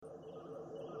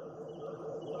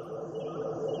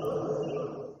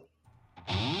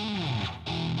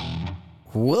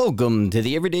Welcome to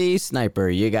the Everyday Sniper.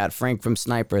 You got Frank from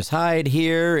Sniper's Hide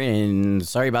here, and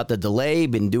sorry about the delay.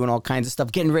 Been doing all kinds of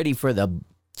stuff, getting ready for the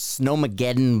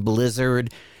Snowmageddon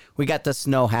blizzard. We got the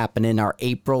snow happening. Our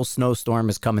April snowstorm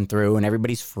is coming through, and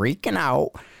everybody's freaking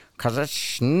out because it's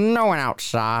snowing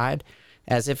outside,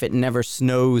 as if it never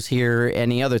snows here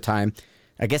any other time.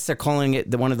 I guess they're calling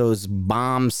it one of those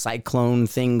bomb cyclone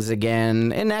things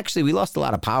again. And actually, we lost a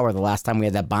lot of power the last time we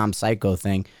had that bomb psycho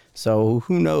thing. So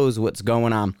who knows what's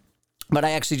going on. But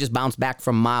I actually just bounced back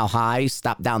from Mile High,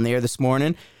 stopped down there this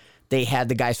morning. They had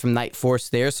the guys from Night Force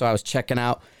there, so I was checking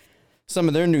out some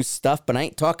of their new stuff. But I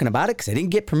ain't talking about it because I didn't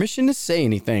get permission to say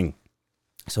anything.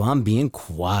 So I'm being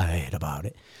quiet about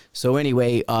it. So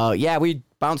anyway, we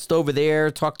bounced over there,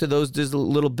 talked to those just a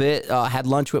little bit, had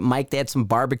lunch with Mike. They had some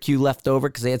barbecue left over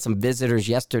because they had some visitors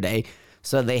yesterday.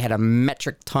 So they had a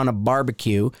metric ton of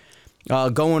barbecue.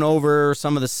 Going over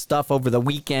some of the stuff over the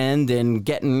weekend and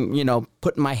getting,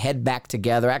 putting my head back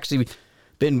together. Actually,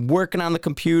 been working on the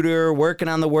computer, working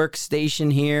on the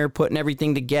workstation here, putting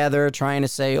everything together, trying to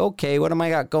say, okay, what am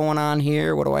I got going on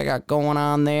here? What do I got going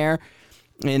on there?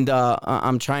 And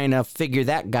I'm trying to figure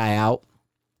that guy out.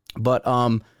 But,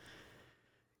 I'm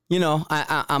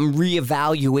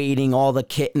reevaluating all the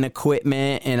kit and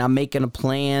equipment, and I'm making a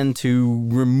plan to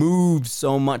remove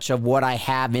so much of what I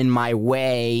have in my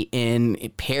way and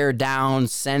pare down,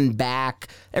 send back,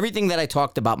 everything that I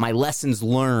talked about, my lessons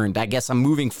learned. I guess I'm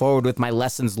moving forward with my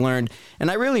lessons learned,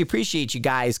 and I really appreciate you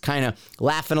guys kind of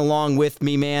laughing along with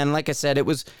me, man. Like I said, it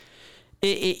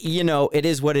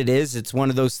is what it is. It's one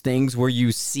of those things where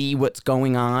you see what's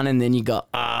going on and then you go,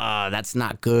 that's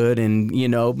not good. And,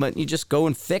 but you just go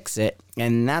and fix it.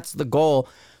 And that's the goal.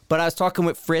 But I was talking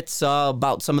with Fritz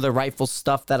about some of the rifle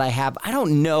stuff that I have. I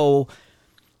don't know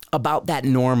about that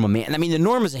Norma, man. I mean, the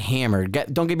Norma's a hammer.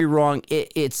 Don't get me wrong.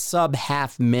 It's sub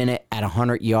half minute at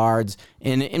 100 yards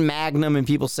in Magnum. And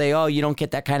people say, oh, you don't get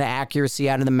that kind of accuracy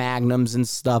out of the Magnums and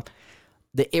stuff.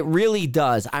 It really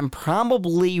does. I'm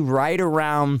probably right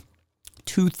around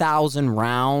 2,000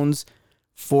 rounds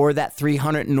for that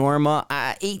 300 Norma.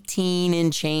 18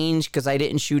 and change because I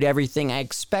didn't shoot everything. I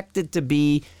expected to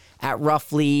be at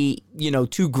roughly,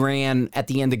 $2,000 at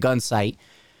the end of gun sight.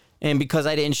 And because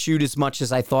I didn't shoot as much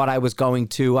as I thought I was going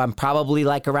to, I'm probably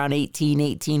like around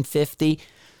 1850.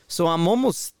 So I'm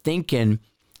almost thinking...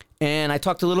 And I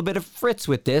talked a little bit of Fritz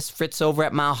with this. Fritz over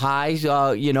at Mile High,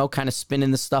 kind of spinning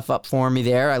the stuff up for me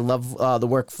there. I love the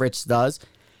work Fritz does.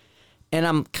 And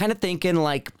I'm kind of thinking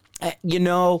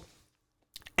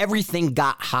everything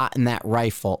got hot in that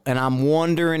rifle. And I'm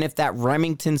wondering if that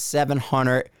Remington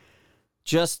 700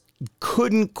 just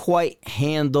couldn't quite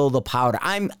handle the powder.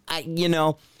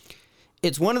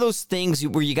 It's one of those things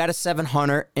where you got a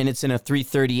 700 and it's in a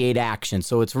 338 action.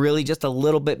 So it's really just a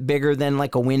little bit bigger than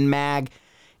like a Win Mag.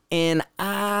 And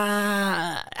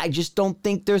I just don't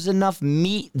think there's enough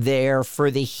meat there for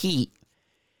the heat.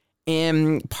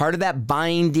 And part of that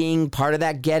binding, part of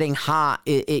that getting hot,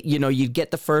 you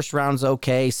get the first round's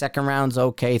okay, second round's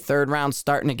okay, third round's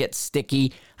starting to get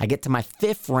sticky. I get to my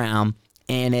fifth round,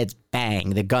 and it's bang,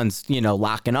 the gun's,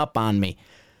 locking up on me.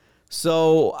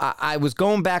 So I was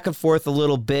going back and forth a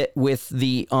little bit with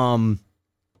the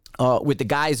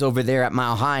guys over there at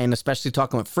Mile High, and especially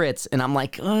talking with Fritz, and I'm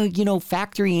like,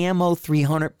 factory ammo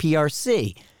 300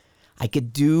 PRC. I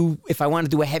could do, if I want to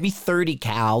do a heavy 30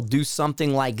 cal, do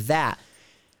something like that.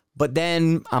 But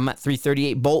then I'm at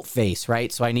 338 bolt face,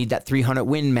 right? So I need that 300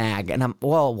 Win Mag, and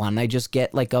why don't I just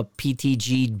get like a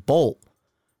PTG bolt?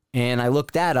 And I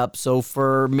looked that up, so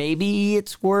for maybe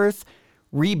it's worth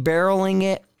rebarreling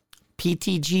it,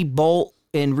 PTG bolt,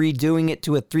 and redoing it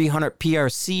to a 300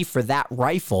 PRC for that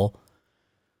rifle,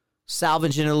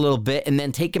 salvaging it a little bit, and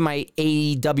then taking my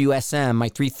AWSM, my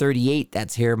 338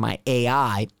 that's here, my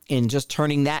AI, and just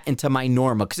turning that into my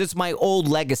Norma, because it's my old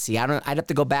legacy. I'd have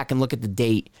to go back and look at the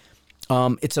date.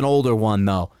 It's an older one,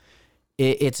 though.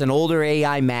 It's an older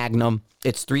AI Magnum.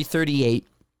 It's 338,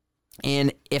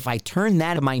 and if I turn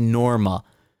that to my Norma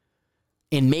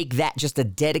and make that just a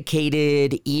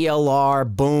dedicated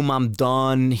ELR, boom, I'm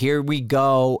done, here we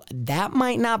go, that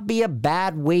might not be a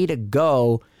bad way to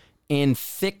go and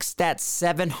fix that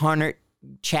 700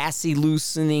 chassis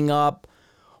loosening up,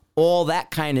 all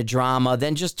that kind of drama.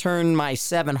 Then just turn my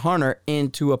 700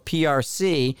 into a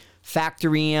PRC,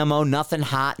 factory ammo, nothing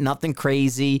hot, nothing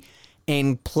crazy,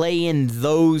 and play in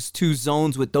those two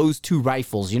zones with those two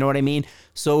rifles. You know what I mean?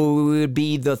 So it would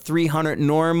be the 300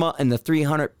 Norma and the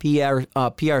 300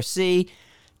 PRC.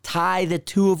 Tie the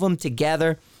two of them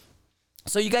together.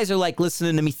 So you guys are like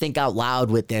listening to me think out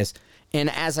loud with this. And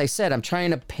as I said, I'm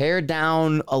trying to pare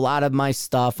down a lot of my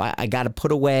stuff. I got to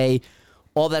put away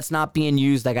all that's not being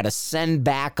used. I got to send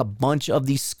back a bunch of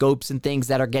these scopes and things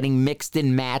that are getting mixed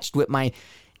and matched with my,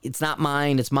 it's not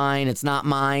mine, it's mine, it's not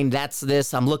mine, that's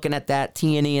this, I'm looking at that,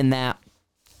 T&E and that.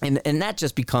 And that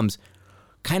just becomes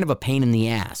kind of a pain in the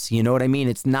ass. You know what I mean?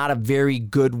 It's not a very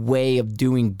good way of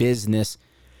doing business.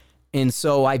 And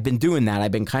so I've been doing that.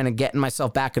 I've been kind of getting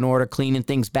myself back in order, cleaning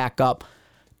things back up.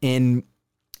 And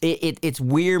it's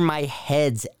where my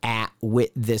head's at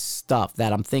with this stuff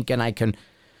that I'm thinking I can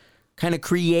kind of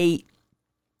create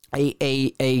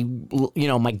a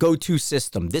my go-to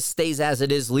system. This stays as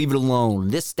it is, leave it alone.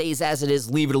 This stays as it is,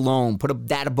 leave it alone. Put a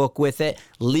data book with it,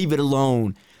 leave it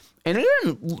alone. And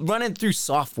then running through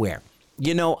software.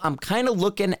 I'm kind of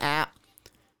looking at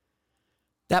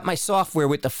that my software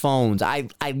with the phones. I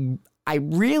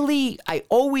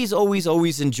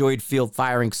always enjoyed Field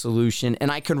Firing Solution,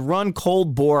 and I can run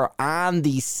cold bore on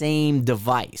the same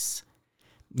device.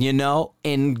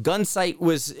 And Gunsight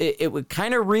it would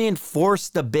kind of reinforce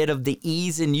the bit of the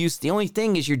ease in use. The only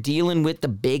thing is you're dealing with the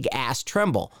big ass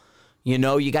tremble.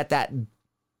 You got that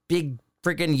big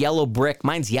freaking yellow brick.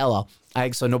 Mine's yellow,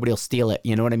 so nobody will steal it.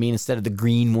 You know what I mean? Instead of the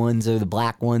green ones or the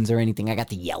black ones or anything, I got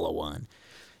the yellow one.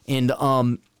 And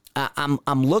I'm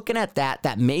looking at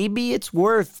that maybe it's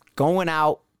worth going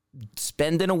out,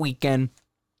 spending a weekend,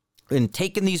 and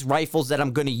taking these rifles that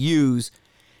I'm going to use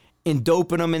and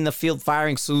doping them in the Field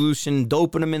Firing Solution,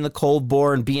 doping them in the cold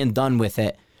bore and being done with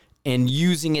it and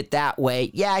using it that way.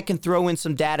 Yeah, I can throw in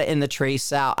some data in the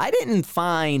trace out. I didn't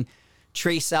find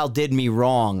trace out did me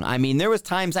wrong. I mean, there was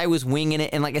times I was winging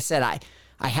it, and like I said,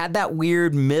 I had that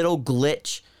weird middle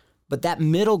glitch, but that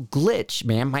middle glitch,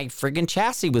 man, my friggin'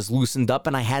 chassis was loosened up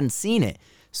and I hadn't seen it.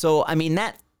 So, I mean,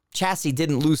 that chassis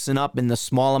didn't loosen up in the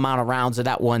small amount of rounds of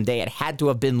that one day. It had to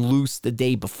have been loose the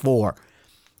day before.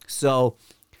 So,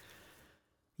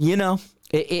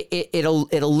 it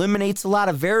eliminates a lot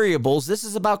of variables. This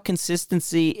is about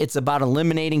consistency. It's about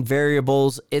eliminating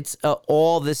variables. It's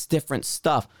all this different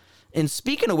stuff. And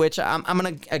speaking of which, I'm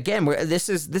gonna again. This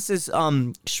is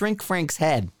Shrink Frank's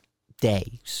Head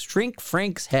Day. Shrink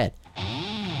Frank's Head.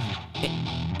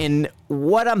 And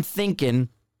what I'm thinking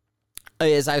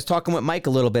is, I was talking with Mike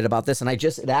a little bit about this, and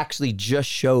it actually just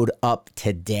showed up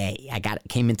today.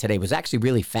 Came in today. It was actually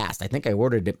really fast. I think I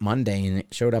ordered it Monday, and it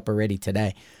showed up already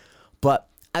today. But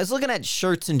I was looking at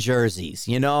shirts and jerseys.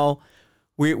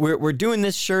 We're doing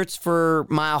this shirts for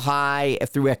Mile High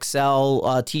through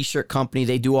Excel T-shirt company.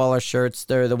 They do all our shirts.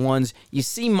 They're the ones you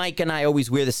see. Mike and I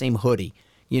always wear the same hoodie.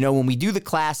 When we do the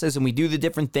classes and we do the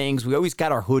different things, we always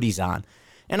got our hoodies on.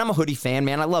 And I'm a hoodie fan,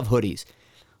 man. I love hoodies.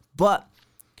 But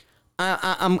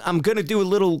I'm gonna do a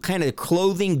little kind of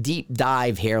clothing deep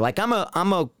dive here. Like I'm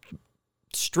a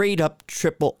straight up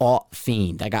triple aught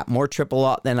fiend. I got more triple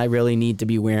aught than I really need to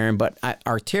be wearing. But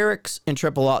Arc'teryx and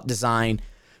triple aught design,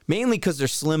 mainly because they're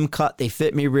slim cut, they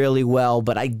fit me really well.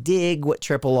 But I dig what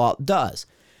triple aught does.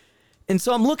 And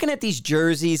so I'm looking at these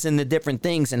jerseys and the different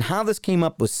things, and how this came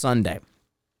up was Sunday.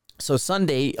 So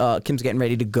Sunday, Kim's getting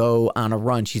ready to go on a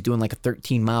run. She's doing like a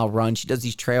 13-mile run. She does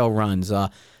these trail runs,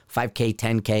 5K,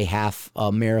 10K, half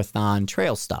marathon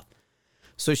trail stuff.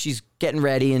 So she's getting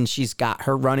ready, and she's got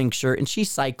her running shirt, and she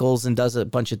cycles and does a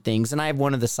bunch of things. And I have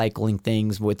one of the cycling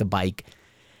things with the bike.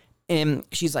 And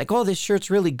she's like, oh, this shirt's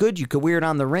really good. You could wear it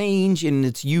on the range, and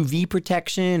it's UV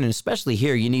protection. And especially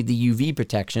here, you need the UV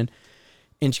protection.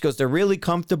 And she goes, they're really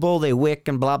comfortable, they wick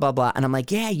and blah, blah, blah. And I'm like,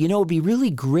 yeah, it'd be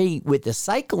really great with the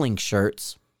cycling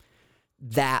shirts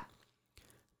that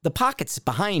the pockets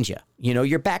behind you,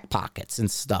 your back pockets and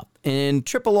stuff. And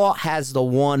Triple Aught has the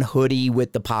one hoodie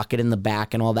with the pocket in the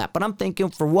back and all that. But I'm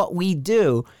thinking for what we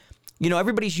do,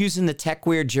 everybody's using the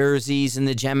TechWear jerseys and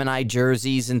the Gemini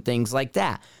jerseys and things like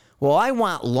that. Well, I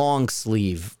want long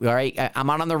sleeve, all right? I'm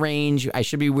out on the range. I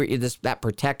should be wearing that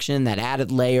protection, that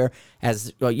added layer.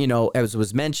 As as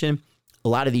was mentioned, a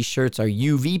lot of these shirts are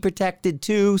UV protected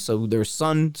too, so there's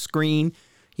sunscreen.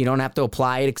 You don't have to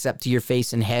apply it except to your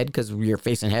face and head, because your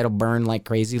face and head will burn like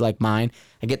crazy like mine.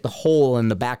 I get the hole in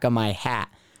the back of my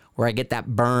hat where I get that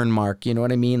burn mark, you know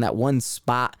what I mean? That one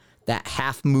spot, that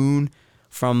half moon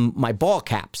from my ball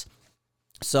caps.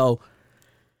 So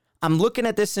I'm looking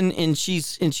at this, and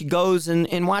she goes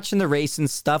and watching the race and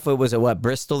stuff. It was at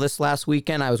Bristol this last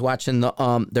weekend. I was watching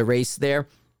the race there,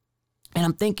 and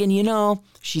I'm thinking,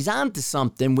 she's onto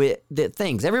something with the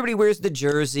things. Everybody wears the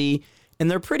jersey,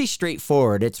 and they're pretty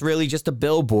straightforward. It's really just a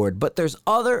billboard, but there's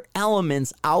other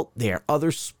elements out there,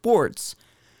 other sports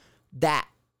that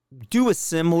do a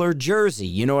similar jersey.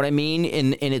 You know what I mean?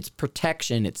 And it's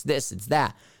protection. It's this. It's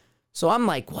that. So I'm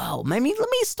like, well, maybe let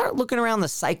me start looking around the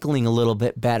cycling a little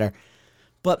bit better.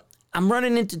 But I'm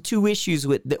running into two issues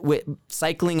with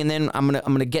cycling, and then I'm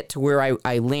gonna get to where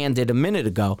I landed a minute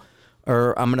ago,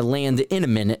 or I'm gonna land in a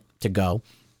minute to go.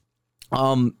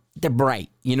 They're bright,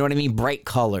 you know what I mean? Bright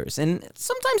colors, and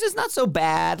sometimes it's not so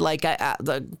bad. Like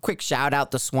the quick shout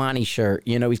out, the Swanee shirt.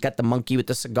 You know, he's got the monkey with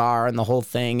the cigar and the whole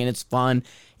thing, and it's fun.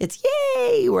 It's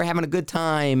yay, we're having a good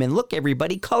time, and look,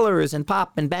 everybody, colors and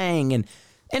pop and bang, and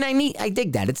I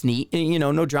dig that. It's neat, you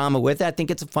know, no drama with it. I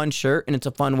think it's a fun shirt, and it's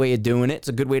a fun way of doing it. It's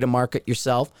a good way to market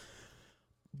yourself.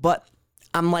 But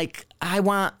I'm like, I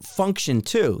want function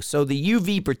too. So the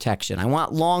UV protection, I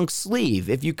want long sleeve.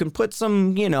 If you can put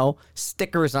some, you know,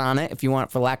 stickers on it, if you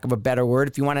want, for lack of a better word,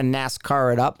 if you want to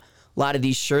NASCAR it up, a lot of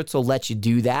these shirts will let you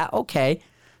do that. Okay.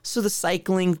 So the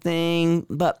cycling thing,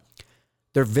 but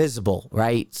they're visible,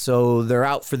 right? So they're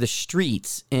out for the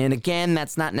streets. And again,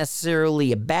 that's not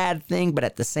necessarily a bad thing, but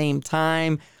at the same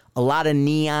time, a lot of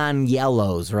neon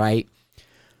yellows, right?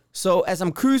 So as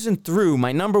I'm cruising through,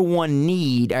 my number one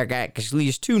need, actually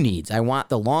there's two needs. I want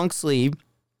the long sleeve.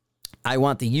 I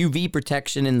want the UV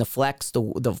protection in the flex,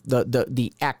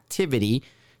 the activity,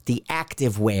 the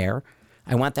active wear.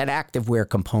 I want that active wear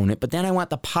component, but then I want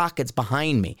the pockets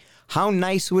behind me. How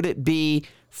nice would it be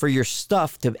for your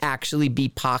stuff to actually be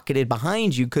pocketed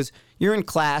behind you? Because you're in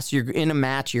class, you're in a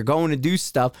match, you're going to do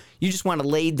stuff. You just want to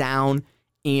lay down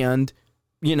and,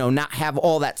 you know, not have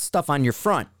all that stuff on your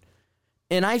front.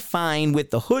 And I find with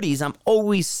the hoodies, I'm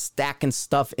always stacking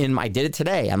stuff in I did it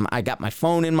today. I got my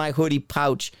phone in my hoodie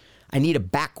pouch. I need a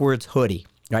backwards hoodie,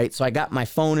 right? So I got my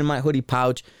phone in my hoodie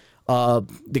pouch.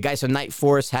 The guys from Night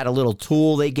Force had a little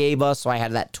tool they gave us, so I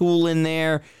had that tool in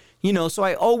there. You know, so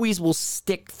I always will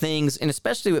stick things, and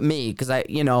especially with me, because I,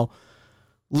 you know,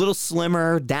 little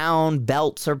slimmer, down,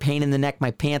 belts are pain in the neck,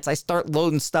 my pants. I start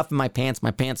loading stuff in my pants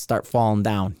start falling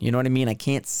down. You know what I mean? I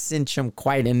can't cinch them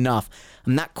quite enough.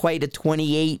 I'm not quite a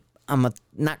 28.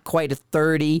 Not quite a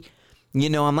 30. You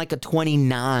know, I'm like a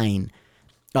 29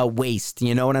 waist.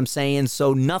 You know what I'm saying?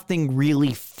 So nothing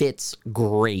really fits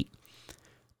great,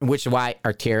 which is why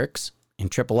Arc'teryx and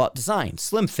Triple Up design,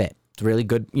 slim fit. It's really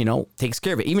good, you know, takes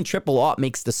care of it. Even Triple Up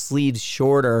makes the sleeves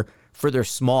shorter for their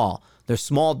small. Their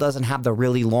small doesn't have the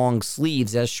really long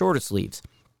sleeves, it has shorter sleeves.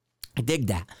 I dig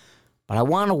that. But I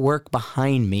want to work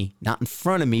behind me, not in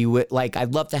front of me. With like,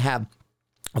 I'd love to have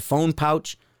a phone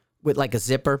pouch with like a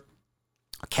zipper,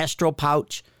 a Kestrel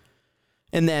pouch,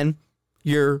 and then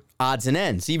your odds and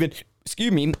ends. Even,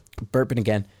 excuse me, burping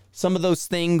again. Some of those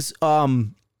things,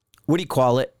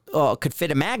 could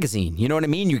fit a magazine. You know what I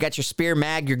mean? You got your spare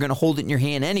mag, you're going to hold it in your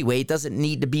hand anyway. It doesn't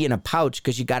need to be in a pouch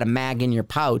because you got a mag in your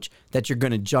pouch that you're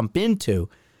going to jump into.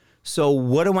 So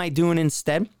what am I doing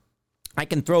instead? I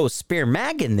can throw a spare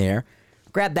mag in there,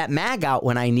 grab that mag out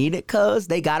when I need it because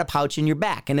they got a pouch in your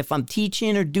back. And if I'm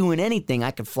teaching or doing anything,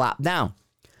 I can flop down.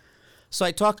 So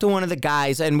I talked to one of the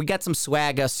guys, and we got some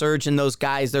swag, Serge and those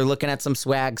guys, they're looking at some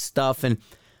swag stuff, and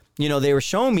you know, they were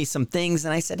showing me some things,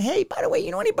 and I said, hey, by the way, you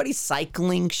know anybody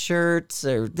cycling shirts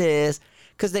or this?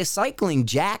 Because their cycling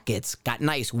jackets got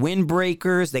nice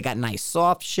windbreakers. They got nice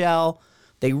soft shell.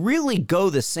 They really go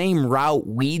the same route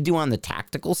we do on the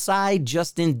tactical side,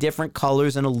 just in different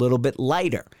colors and a little bit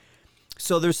lighter.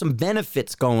 So there's some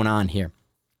benefits going on here.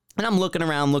 And I'm looking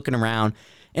around,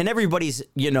 and everybody's,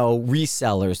 you know,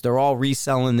 resellers. They're all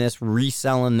reselling this,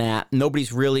 reselling that.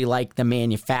 Nobody's really like the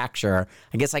manufacturer.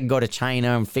 I guess I can go to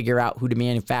China and figure out who the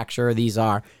manufacturer of these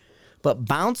are. But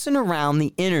bouncing around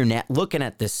the internet, looking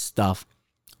at this stuff,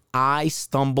 I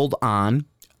stumbled on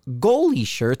goalie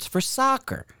shirts for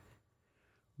soccer.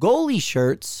 Goalie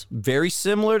shirts, very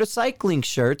similar to cycling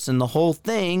shirts and the whole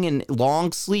thing, and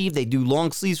long sleeve. They do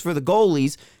long sleeves for the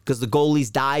goalies because the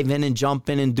goalies dive in and jump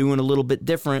in and doing a little bit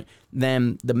different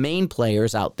than the main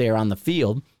players out there on the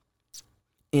field.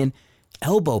 And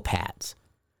elbow pads.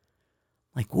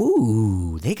 Like,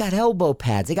 ooh, they got elbow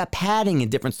pads. They got padding and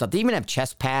different stuff. They even have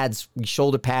chest pads,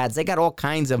 shoulder pads. They got all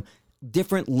kinds of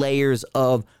different layers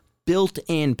of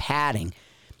built-in padding.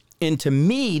 And to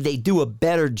me, they do a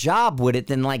better job with it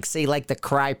than like the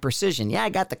Cry Precision. Yeah, I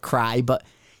got the Cry, but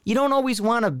you don't always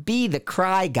want to be the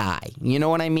Cry guy. You know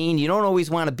what I mean? You don't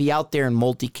always want to be out there in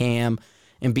multicam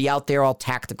and be out there all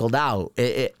tacticaled out.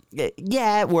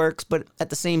 Yeah, it works, but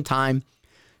at the same time,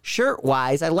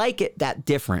 shirt-wise, I like it that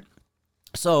different.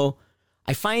 So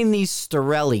I find these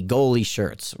Storelli goalie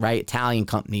shirts, right? Italian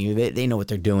company. They know what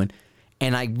they're doing.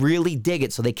 And I really dig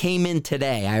it. So they came in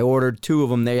today. I ordered two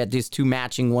of them. They had these two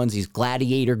matching ones, these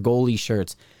Gladiator goalie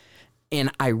shirts.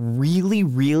 And I really,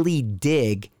 really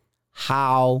dig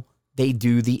how they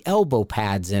do the elbow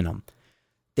pads in them.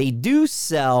 They do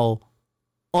sell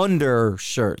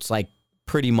undershirts, like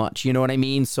pretty much. You know what I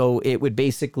mean? So it would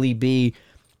basically be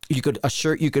a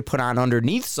shirt you could put on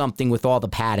underneath something with all the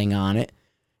padding on it,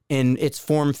 and it's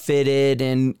form fitted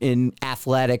and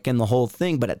athletic and the whole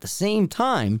thing. But at the same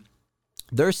time,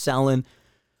 they're selling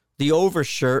the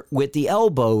overshirt with the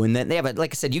elbow, and then they have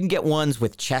like I said, you can get ones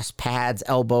with chest pads,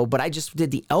 elbow, but I just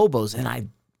did the elbows, and I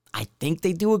think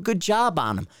they do a good job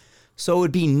on them. So it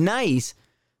would be nice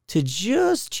to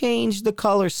just change the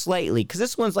color slightly, because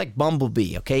this one's like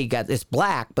Bumblebee, okay? You got this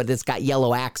black, but it's got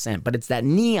yellow accent, but it's that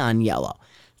neon yellow.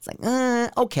 It's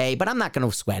like, okay, but I'm not going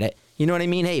to sweat it. You know what I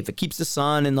mean? Hey, if it keeps the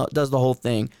sun and does the whole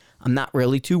thing, I'm not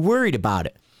really too worried about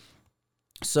it.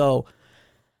 So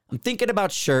I'm thinking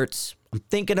about shirts. I'm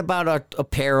thinking about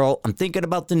apparel. I'm thinking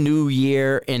about the new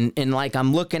year, and like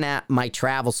I'm looking at my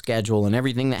travel schedule and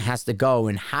everything that has to go,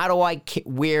 and how do I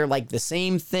wear like the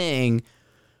same thing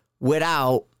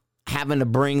without having to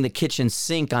bring the kitchen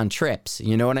sink on trips?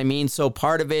 You know what I mean? So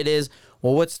part of it is,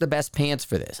 well, what's the best pants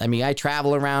for this? I mean, I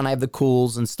travel around, I have the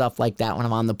cools and stuff like that when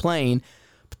I'm on the plane,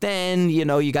 but then, you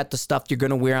know, you got the stuff you're going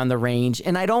to wear on the range,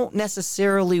 and I don't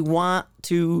necessarily want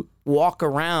to walk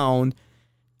around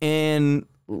and,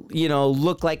 you know,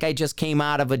 look like I just came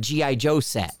out of a G.I. Joe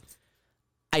set.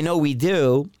 I know we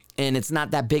do, and it's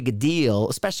not that big a deal,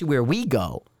 especially where we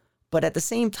go. But at the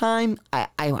same time,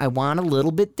 I want a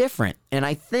little bit different. And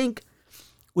I think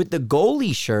with the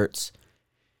goalie shirts,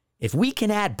 if we can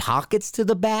add pockets to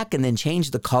the back and then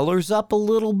change the colors up a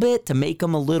little bit to make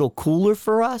them a little cooler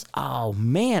for us, oh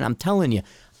man, I'm telling you,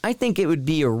 I think it would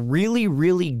be a really,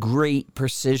 really great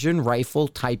precision rifle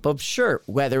type of shirt,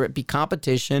 whether it be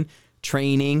competition,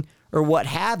 training, or what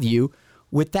have you,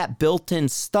 with that built-in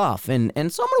stuff. And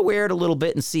so I'm going to wear it a little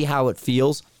bit and see how it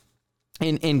feels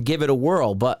and give it a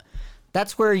whirl. But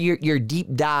that's where your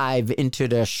deep dive into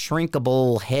the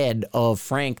shrinkable head of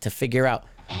Frank to figure out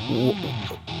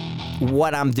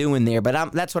what I'm doing there.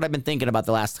 But that's what I've been thinking about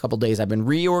the last couple days. I've been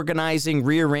reorganizing,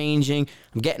 rearranging.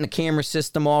 I'm getting a camera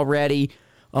system already.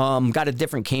 Got a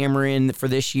different camera in for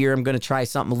this year. I'm going to try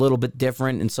something a little bit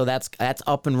different. And so that's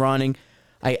up and running.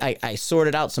 I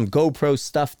sorted out some GoPro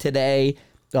stuff today,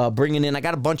 bringing in, I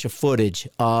got a bunch of footage.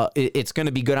 It's going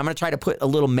to be good. I'm going to try to put a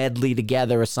little medley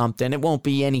together or something. It won't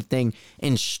be anything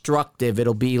instructive.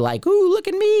 It'll be like, ooh, look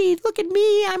at me,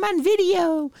 I'm on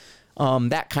video.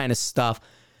 That kind of stuff.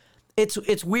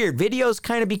 It's weird. Videos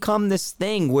kind of become this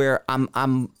thing where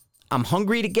I'm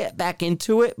hungry to get back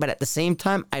into it, but at the same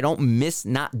time, I don't miss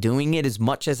not doing it as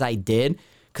much as I did,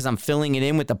 because I'm filling it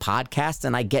in with the podcast,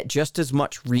 and I get just as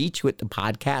much reach with the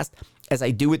podcast as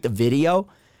I do with the video.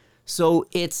 So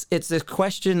it's this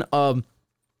question of,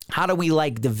 how do we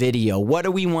like the video? What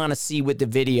do we want to see with the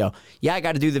video? Yeah, I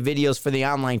got to do the videos for the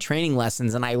online training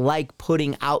lessons, and I like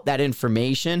putting out that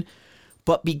information.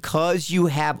 But because you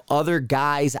have other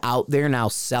guys out there now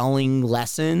selling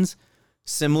lessons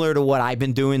similar to what I've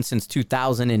been doing since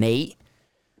 2008,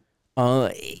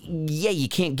 yeah, you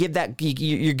can't give that.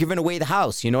 You're giving away the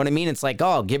house. You know what I mean? It's like,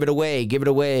 oh, give it away,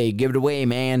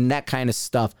 man. That kind of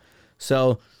stuff.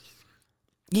 So,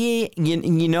 yeah,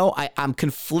 you know, I'm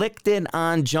conflicted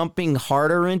on jumping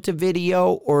harder into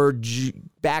video or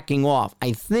backing off.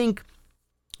 I think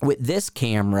with this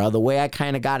camera, the way I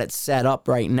kind of got it set up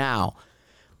right now,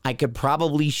 I could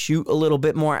probably shoot a little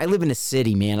bit more. I live in a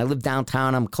city, man. I live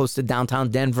downtown. I'm close to downtown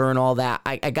Denver and all that.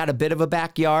 I got a bit of a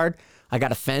backyard. I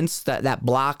got a fence that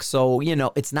blocks, so, you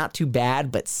know, it's not too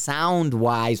bad. But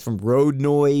sound-wise, from road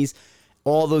noise,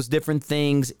 all those different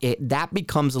things, that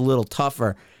becomes a little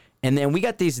tougher. And then we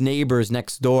got these neighbors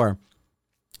next door,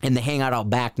 and they hang out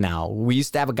back now. We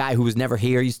used to have a guy who was never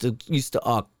here, used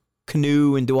to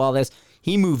canoe and do all this.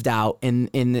 He moved out,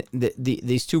 and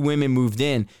these two women moved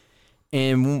in.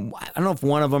 And I don't know if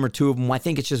one of them or two of them, I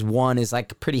think it's just one, is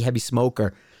like a pretty heavy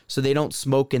smoker. So they don't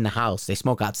smoke in the house. They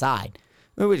smoke outside.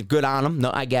 It was good on them. No,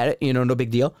 I get it. You know, no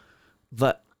big deal.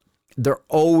 But they're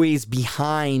always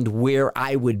behind where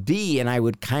I would be, and I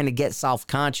would kind of get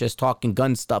self-conscious talking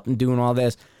gun stuff and doing all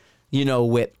this, you know,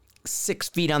 with 6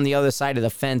 feet on the other side of the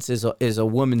fence is a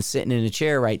woman sitting in a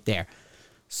chair right there.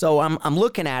 So I'm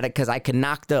looking at it because I can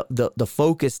knock the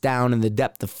focus down and the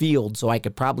depth of field, so I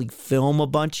could probably film a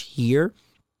bunch here,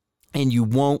 and you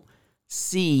won't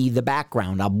see the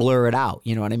background. I'll blur it out.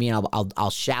 You know what I mean? I'll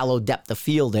shallow depth of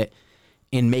field it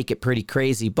and make it pretty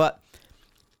crazy. But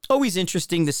always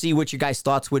interesting to see what your guys'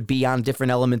 thoughts would be on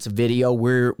different elements of video,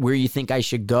 where you think I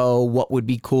should go, what would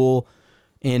be cool,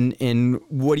 and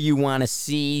what do you want to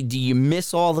see? Do you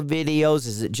miss all the videos?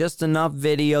 Is it just enough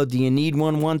video? Do you need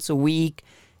one once a week?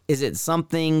 Is it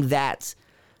something that's,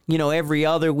 you know, every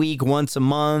other week, once a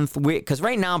month? Because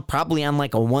right now I'm probably on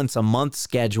like a once a month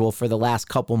schedule for the last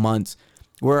couple months,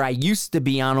 where I used to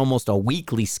be on almost a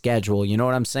weekly schedule. You know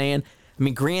what I'm saying? I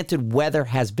mean, granted, weather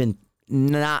has been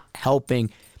not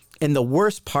helping. And the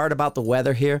worst part about the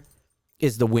weather here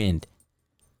is the wind.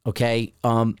 Okay?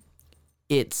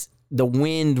 It's the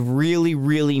wind really,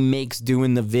 really makes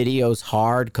doing the videos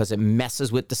hard because it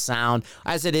messes with the sound.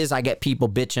 As it is, I get people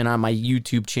bitching on my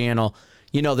YouTube channel.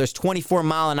 You know, there's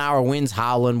 24-mile-an-hour winds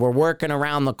howling. We're working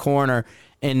around the corner,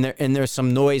 and there's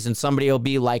some noise, and somebody will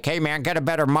be like, hey, man, get a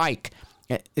better mic.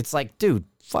 It's like, dude,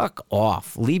 fuck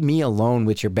off. Leave me alone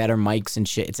with your better mics and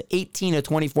shit. It's 18 to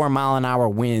 24-mile-an-hour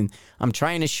wind. I'm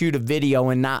trying to shoot a video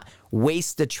and not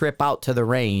waste the trip out to the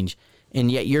range, and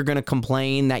yet you're going to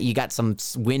complain that you got some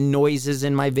wind noises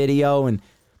in my video and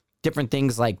different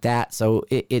things like that. So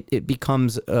it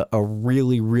becomes a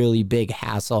really, really big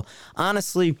hassle.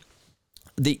 Honestly,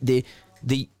 the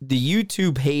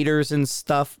YouTube haters and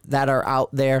stuff that are out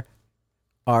there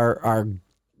are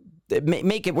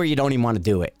make it where you don't even want to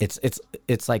do it.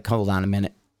 It's like, hold on a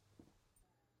minute.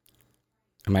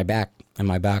 Am I back?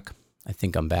 I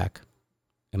think I'm back.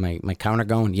 Am my counter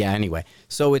going? Yeah, anyway.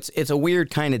 So it's a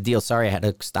weird kind of deal. Sorry, I had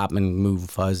to stop and move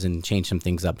fuzz and change some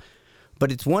things up.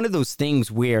 But it's one of those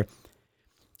things where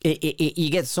you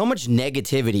get so much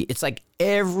negativity. It's like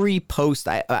every post,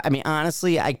 I mean,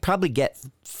 honestly, I probably get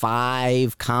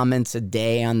 5 comments a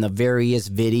day on the various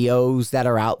videos that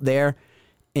are out there,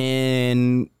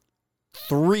 and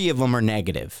 3 of them are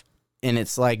negative. And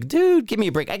it's like, dude, give me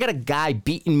a break. I got a guy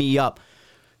beating me up.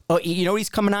 Oh, you know what he's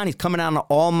coming on? He's coming on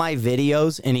all my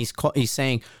videos, and he's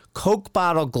saying, Coke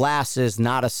bottle glasses,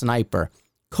 not a sniper.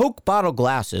 Coke bottle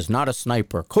glasses, not a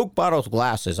sniper. Coke bottle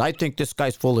glasses. I think this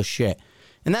guy's full of shit.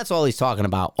 And that's all he's talking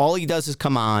about. All he does is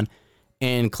come on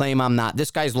and claim I'm not.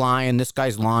 This guy's lying. This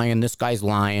guy's lying. This guy's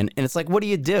lying. And it's like, what do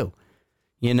you do?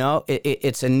 You know,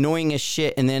 it's annoying as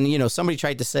shit. And then, you know, somebody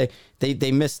tried to say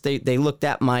they looked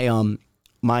at my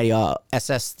my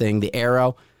SS thing, the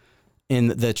arrow in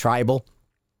the tribal.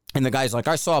 And the guy's like,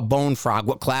 I saw a bone frog.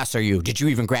 What class are you? Did you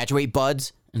even graduate,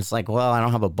 buds? And it's like, well, I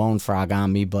don't have a bone frog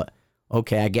on me, but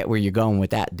okay, I get where you're going with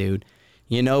that, dude.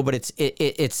 You know, but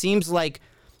it seems like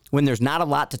when there's not a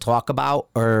lot to talk about,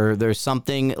 or there's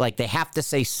something, like they have to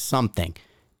say something.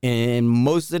 And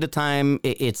most of the time,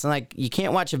 it's like you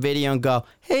can't watch a video and go,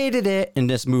 hated it, and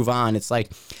just move on. It's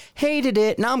like, hated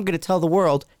it, now I'm going to tell the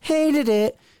world, hated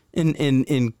it.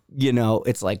 And you know,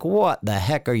 it's like, what the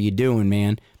heck are you doing,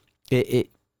 man? Leave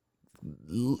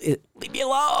me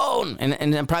alone.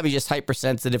 And I'm probably just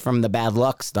hypersensitive from the bad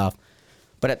luck stuff.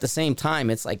 But at the same time,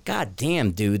 it's like, God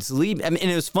damn, dudes, leave. I mean,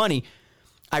 and it was funny.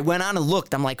 I went on and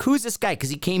looked. I'm like, who's this guy? Because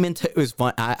he came into, it was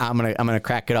fun. I'm gonna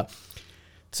crack it up.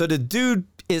 So the dude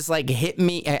is like, hit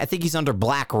me. I think he's under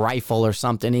Black Rifle or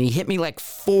something. And he hit me like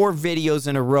 4 videos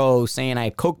in a row saying I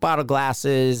have Coke bottle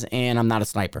glasses and I'm not a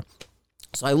sniper.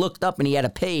 So I looked up and he had a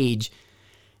page,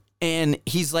 and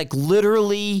he's like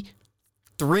literally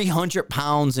 300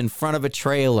 pounds in front of a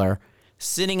trailer,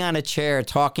 sitting on a chair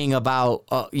talking about,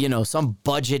 you know, some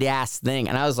budget ass thing.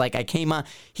 And I was like, I came on,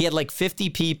 he had like 50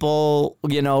 people,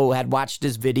 you know, had watched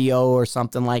his video or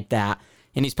something like that.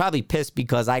 And he's probably pissed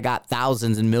because I got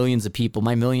thousands and millions of people.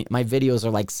 My videos are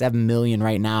like 7 million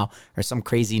right now, or some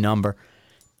crazy number.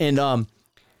 And,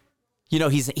 you know,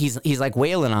 he's like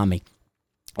wailing on me.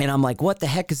 And I'm like, what the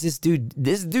heck is this dude?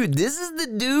 This is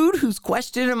the dude who's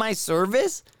questioning my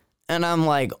service? And I'm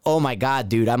like, oh my God,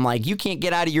 dude. I'm like, you can't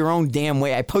get out of your own damn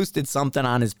way. I posted something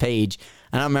on his page.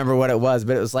 I don't remember what it was,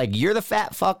 but it was like, you're the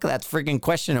fat fuck that's freaking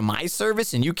questioning my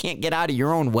service and you can't get out of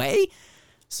your own way?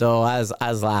 So I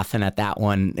was laughing at that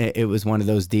one. It was one of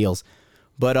those deals.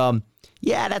 But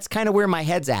yeah, that's kind of where my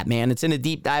head's at, man. It's in a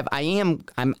deep dive.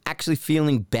 I'm actually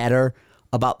feeling better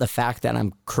about the fact that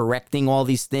I'm correcting all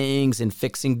these things and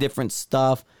fixing different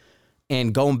stuff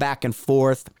and going back and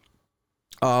forth.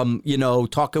 You know,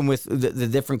 talking with the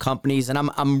different companies, and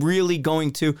I'm really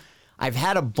going to. I've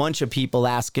had a bunch of people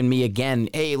asking me again,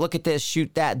 hey, look at this,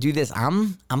 shoot that, do this.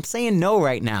 I'm saying no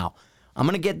right now. I'm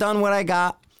gonna get done what I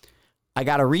got. I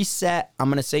got to reset. I'm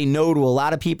gonna say no to a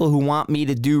lot of people who want me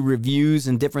to do reviews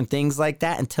and different things like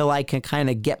that until I can kind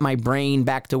of get my brain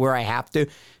back to where I have to.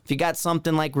 If you got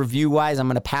something like review wise, I'm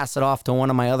gonna pass it off to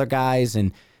one of my other guys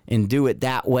and do it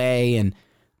that way.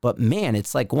 But man,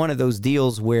 it's like one of those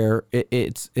deals where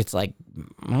it's like,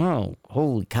 oh,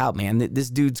 holy cow, man. This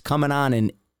dude's coming on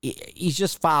and he's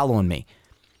just following me.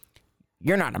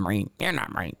 You're not a Marine. You're not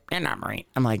a Marine. You're not a Marine.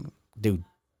 I'm like, dude,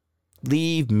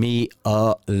 leave me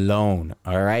alone.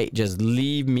 All right? Just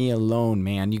leave me alone,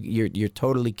 man. You're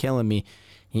totally killing me.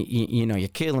 You know, you're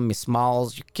killing me,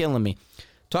 Smalls. You're killing me.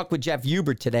 Talked with Jeff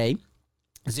Huber today.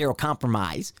 Zero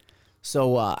compromise.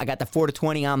 So I got the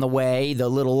 4-20 on the way, the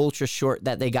little ultra short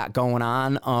that they got going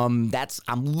on.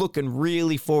 I'm looking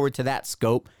really forward to that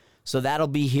scope. So that'll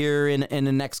be here in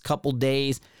the next couple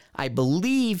days. I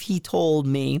believe he told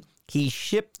me he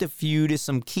shipped a few to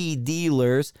some key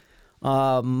dealers.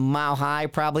 Mile High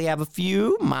probably have a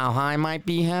few. Mile High might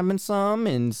be having some,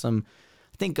 and some.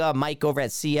 I think Mike over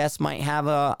at CS might have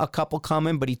a couple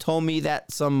coming, but he told me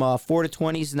that some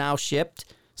 4-20s now shipped.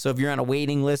 So if you're on a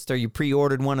waiting list or you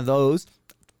pre-ordered one of those,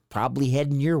 probably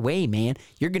heading your way, man.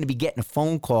 You're going to be getting a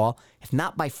phone call. If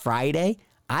not by Friday,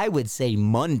 I would say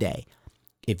Monday.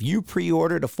 If you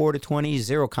pre-ordered a 4-20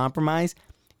 Zero Compromise,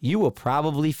 you will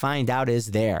probably find out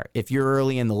is there if you're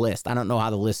early in the list. I don't know how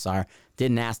the lists are.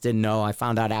 Didn't ask, didn't know. I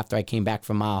found out after I came back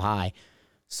from Mile High.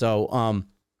 So,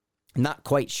 not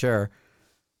quite sure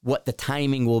what the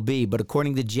timing will be, but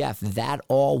according to Jeff, that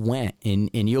all went, and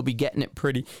you'll be getting it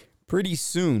pretty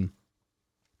soon.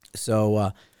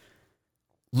 So,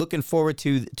 looking forward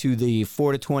to the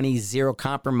 4-20 Zero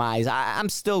Compromise. I'm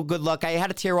still good luck. I had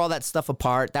to tear all that stuff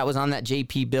apart. That was on that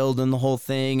JP build and the whole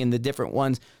thing and the different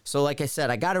ones. So like I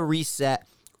said, I got to reset,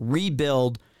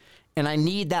 rebuild, and I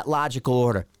need that logical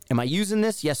order. Am I using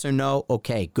this? Yes or no?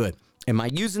 Okay, good. Am I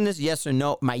using this? Yes or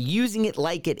no? Am I using it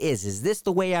like it is? Is this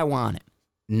the way I want it?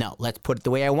 No, let's put it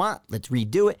the way I want. Let's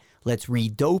redo it. Let's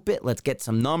redope it. Let's get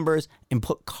some numbers and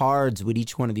put cards with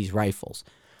each one of these rifles.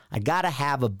 I got to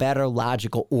have a better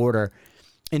logical order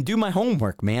and do my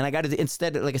homework, man. I got to,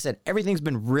 instead, like I said, everything's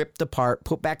been ripped apart,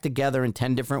 put back together in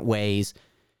 10 different ways.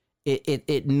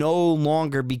 It no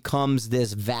longer becomes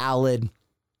this valid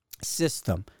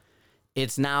system.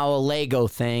 It's now a Lego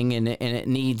thing, and it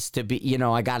needs to be,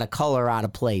 I got a color out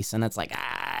of place, and it's like,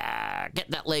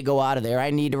 get that Lego out of there. I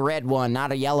need a red one,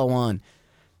 not a yellow one.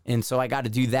 And so I got to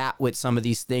do that with some of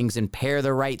these things and pair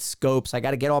the right scopes. I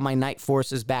got to get all my Night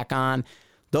Forces back on.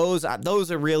 Those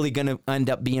are really going to end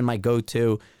up being my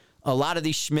go-to. A lot of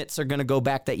these Schmitz are going to go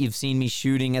back that you've seen me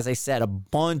shooting. As I said, a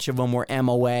bunch of them were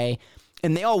MOA,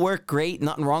 and they all work great.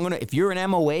 Nothing wrong with it. If you're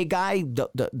an MOA guy,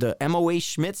 the MOA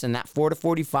Schmitz and that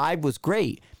 4-45 was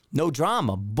great. No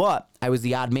drama, but I was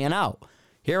the odd man out.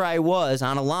 Here I was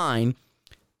on a line,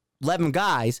 11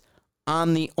 guys.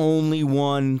 I'm the only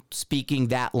one speaking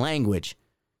that language.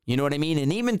 You know what I mean?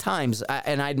 And even times,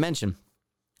 and I'd mentioned,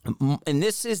 and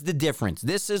this is the difference.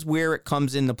 This is where it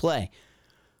comes into play.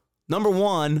 Number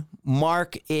one,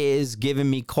 Mark is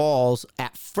giving me calls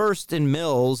at first in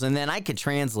Mills, and then I could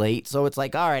translate. So it's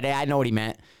like, all right, I know what he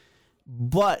meant.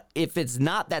 But if it's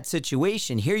not that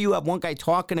situation, here you have one guy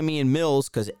talking to me in Mills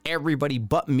because everybody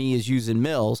but me is using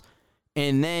Mills.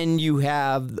 And then you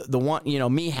have the one,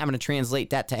 me having to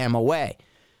translate that to MOA.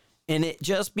 And it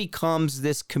just becomes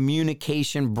this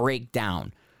communication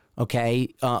breakdown. Okay,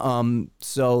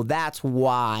 so that's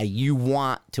why you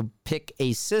want to pick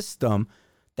a system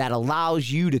that allows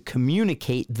you to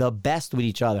communicate the best with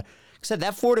each other. Like I said,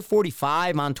 that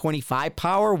 4-45 on 25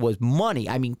 power was money.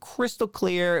 I mean, crystal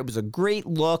clear. It was a great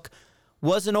look.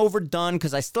 Wasn't overdone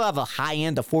because I still have a high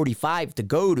end of 45 to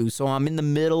go to, so I'm in the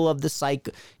middle of the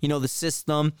cycle, the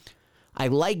system. I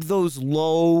like those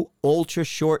low,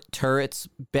 ultra-short turrets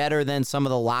better than some of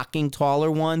the locking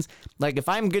taller ones. Like, if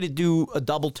I'm going to do a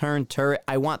double-turn turret,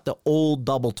 I want the old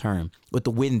double-turn with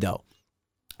the window.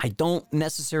 I don't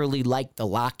necessarily like the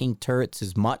locking turrets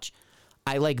as much.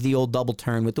 I like the old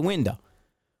double-turn with the window.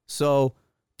 So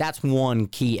that's one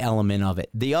key element of it.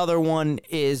 The other one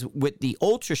is with the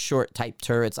ultra-short type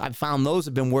turrets. I've found those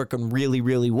have been working really,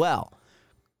 really well.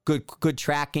 Good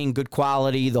tracking, good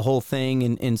quality, the whole thing,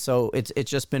 and so it's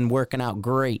just been working out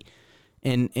great,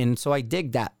 and so I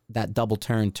dig that double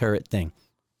turn turret thing,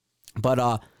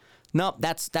 but no,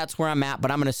 that's where I'm at. But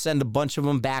I'm gonna send a bunch of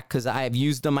them back because I have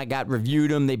used them, I got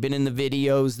reviewed them, they've been in the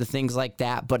videos, the things like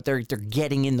that, but they're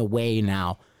getting in the way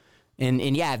now, and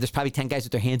yeah, there's probably 10 guys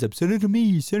with their hands up, send it to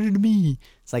me.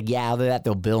 It's like, yeah, other than that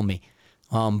they'll bill me.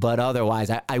 But otherwise,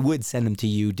 I would send them to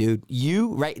you, dude.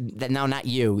 You, right? No, not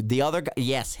you. The other guy,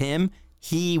 yes, him,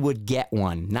 he would get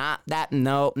one. Not that,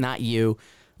 no, not you.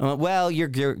 Well, you're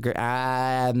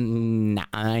nah,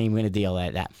 I ain't going to deal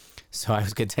like that. So I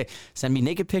was going to say, send me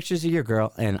naked pictures of your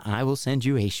girl, and I will send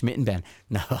you a Schmidt and Ben.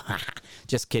 No,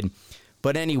 just kidding.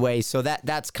 But anyway, so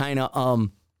that's kind of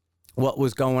what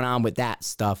was going on with that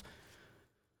stuff.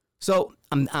 So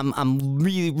I'm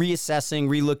really reassessing,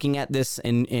 relooking at this,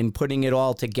 and putting it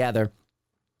all together,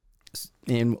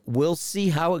 and we'll see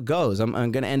how it goes. I'm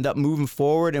going to end up moving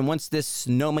forward, and once this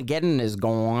snowmageddon is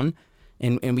gone,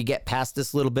 and we get past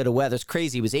this little bit of weather, it's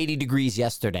crazy. It was 80 degrees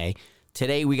yesterday.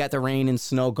 Today we got the rain and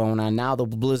snow going on. Now the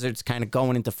blizzard's kind of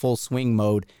going into full swing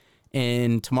mode,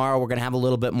 and tomorrow we're going to have a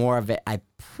little bit more of it. I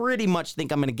pretty much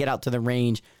think I'm going to get out to the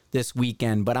range this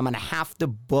weekend, but I'm going to have to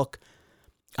book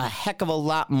a heck of a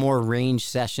lot more range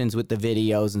sessions with the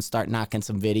videos and start knocking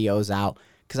some videos out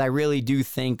because I really do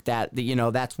think that,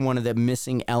 that's one of the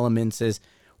missing elements is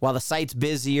while the site's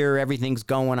busier, everything's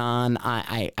going on,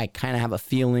 I kind of have a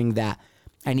feeling that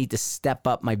I need to step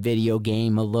up my video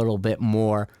game a little bit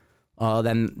more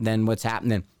than what's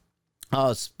happening.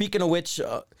 Speaking of which,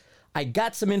 I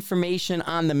got some information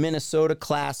on the Minnesota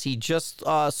class. He just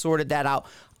sorted that out.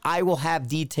 I will have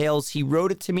details. He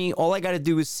wrote it to me. All I got to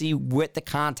do is see what the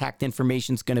contact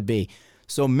information is going to be.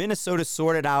 So Minnesota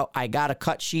sorted out. I got a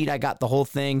cut sheet. I got the whole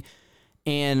thing.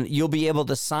 And you'll be able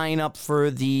to sign up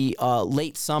for the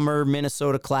late summer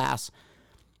Minnesota class.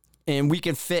 And we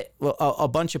can fit a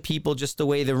bunch of people just the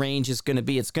way the range is going to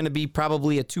be. It's going to be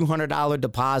probably a $200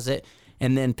 deposit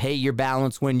and then pay your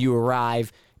balance when you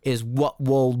arrive is what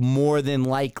we'll more than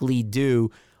likely do.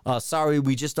 Sorry,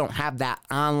 we just don't have that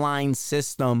online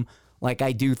system like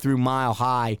I do through Mile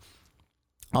High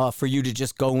for you to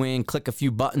just go in, click a few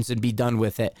buttons, and be done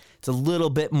with it. It's a little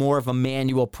bit more of a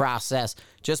manual process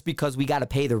just because we got to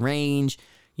pay the range,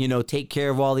 take care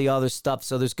of all the other stuff.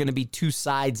 So there's going to be two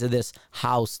sides of this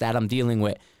house that I'm dealing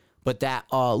with. But that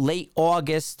late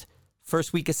August,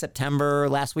 first week of September,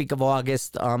 last week of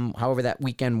August, however that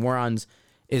weekend runs,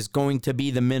 is going to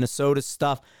be the Minnesota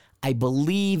stuff. I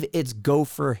believe it's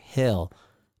Gopher Hill,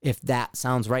 if that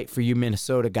sounds right for you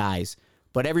Minnesota guys.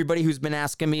 But everybody who's been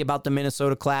asking me about the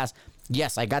Minnesota class,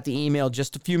 yes, I got the email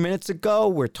just a few minutes ago.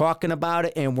 We're talking about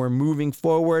it, and we're moving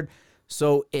forward.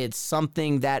 So it's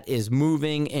something that is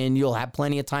moving, and you'll have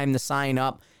plenty of time to sign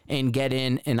up and get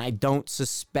in. And I don't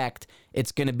suspect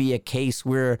it's going to be a case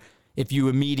where if you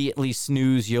immediately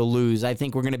snooze, you'll lose. I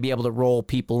think we're going to be able to roll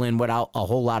people in without a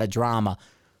whole lot of drama.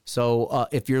 So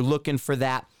if you're looking for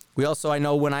that, I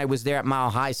know when I was there at Mile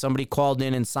High, somebody called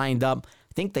in and signed up.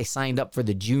 I think they signed up for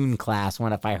the June class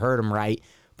one, if I heard them right.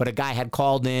 But a guy had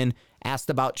called in, asked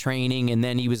about training, and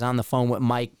then he was on the phone with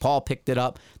Mike. Paul picked it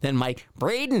up. Then Mike,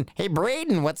 Braden, hey,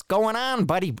 Braden, what's going on,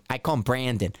 buddy? I call him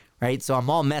Brandon, right? So I'm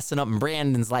all messing up, and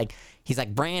Brandon's like,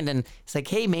 Brandon, he's like,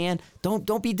 hey, man,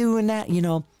 don't be doing that,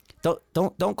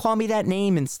 Don't call me that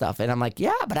name and stuff. And I'm like,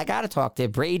 yeah, but I got to talk to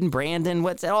Braden, Brandon.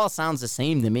 It all sounds the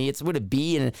same to me. It's with a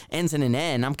B and it ends in an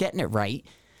N. I'm getting it right,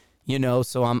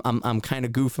 so I'm kind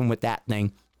of goofing with that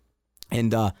thing.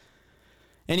 And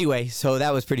anyway, so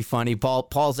that was pretty funny.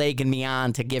 Paul's egging me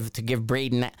on to give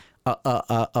Braden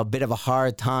a bit of a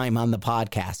hard time on the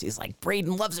podcast. He's like,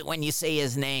 Braden loves it when you say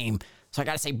his name. So I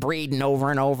got to say Braden over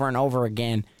and over and over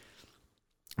again.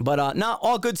 But no,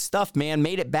 all good stuff, man.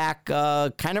 Made it back,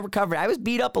 kind of recovered. I was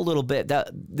beat up a little bit.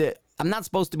 I'm not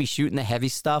supposed to be shooting the heavy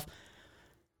stuff,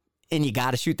 and you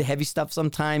got to shoot the heavy stuff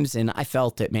sometimes. And I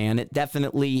felt it, man. It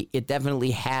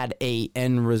definitely had a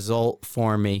end result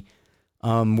for me,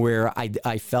 where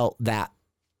I felt that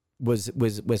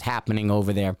was happening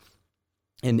over there,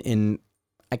 and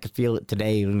I could feel it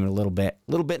today even a little bit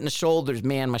in the shoulders,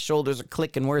 man. My shoulders are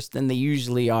clicking worse than they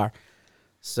usually are.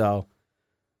 So.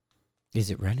 Is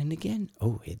it running again?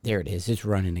 Oh, there it is. It's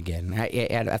running again. I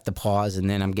have to pause, and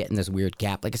then I'm getting this weird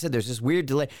gap. Like I said, there's this weird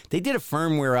delay. They did a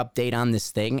firmware update on this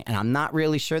thing, and I'm not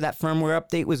really sure that firmware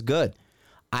update was good.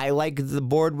 I like the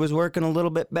board was working a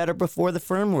little bit better before the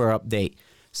firmware update.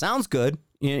 Sounds good,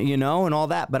 and all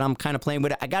that, but I'm kind of playing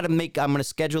with it. I'm going to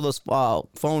schedule those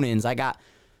phone-ins. I got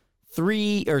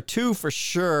 3 or 2 for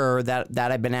sure that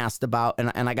I've been asked about,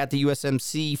 and I got the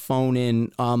USMC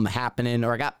phone-in happening,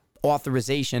 or I got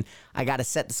authorization. I got to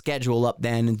set the schedule up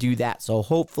then and do that. So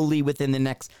hopefully within the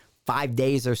next 5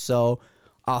 days or so,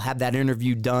 I'll have that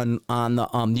interview done on the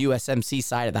USMC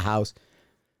side of the house.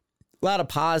 A lot of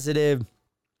positive,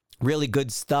 really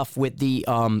good stuff with the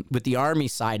Army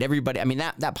side. Everybody, I mean,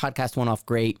 that podcast went off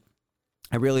great.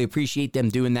 I really appreciate them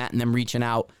doing that and them reaching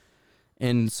out.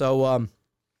 And so,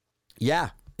 yeah,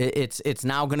 it's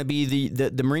now going to be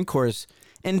the Marine Corps.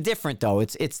 And different, though.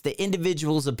 It's the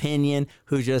individual's opinion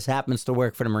who just happens to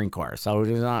work for the Marine Corps. So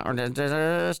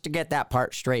just to get that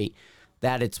part straight,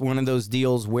 that it's one of those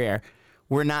deals where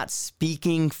we're not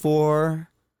speaking for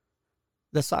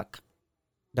the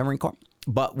Marine Corps,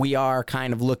 but we are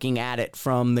kind of looking at it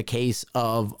from the case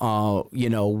of,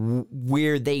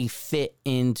 where they fit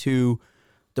into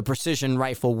the precision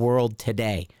rifle world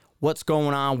today. What's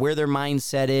going on, where their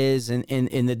mindset is, and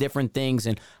the different things,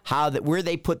 and where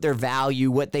they put their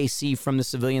value, what they see from the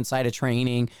civilian side of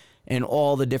training, and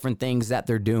all the different things that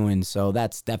they're doing. So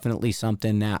that's definitely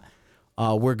something that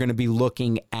we're going to be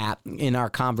looking at in our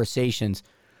conversations.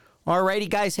 Alrighty,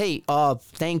 guys. Hey,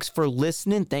 thanks for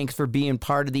listening. Thanks for being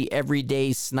part of the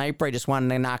Everyday Sniper. I just wanted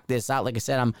to knock this out. Like I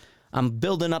said, I'm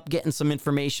building up, getting some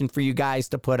information for you guys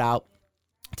to put out.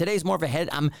 Today's more of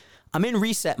a I'm in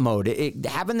reset mode.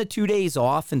 Having the 2 days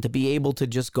off and to be able to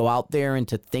just go out there and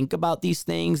to think about these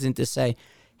things and to say,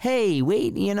 hey,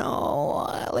 wait,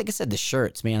 like I said, the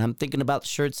shirts, man. I'm thinking about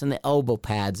shirts and the elbow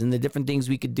pads and the different things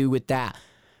we could do with that.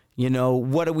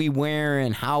 What are we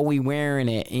wearing? How are we wearing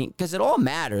it? Because it all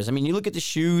matters. I mean, you look at the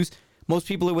shoes. Most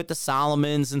people are with the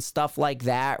Solomons and stuff like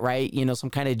that, right? Some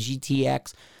kind of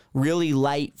GTX, really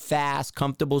light, fast,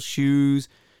 comfortable shoes.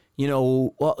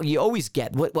 Well, you always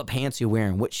get what pants you're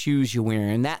wearing, what shoes you're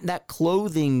wearing. That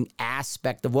clothing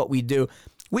aspect of what we do.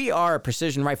 We are a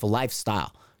precision rifle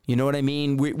lifestyle. You know what I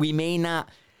mean? We may not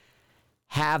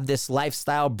have this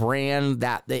lifestyle brand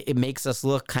that it makes us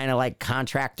look kind of like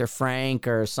Contractor Frank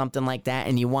or something like that,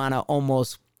 and you want to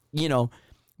almost,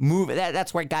 move.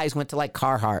 That's why guys went to like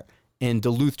Carhartt and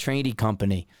Duluth Trading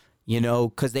Company,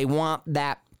 because they want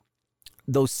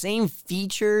those same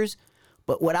features,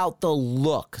 but without the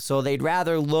look. So they'd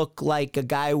rather look like a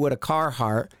guy with a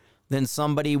Carhartt than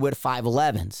somebody with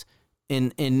 511s.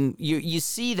 And you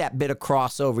see that bit of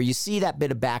crossover. You see that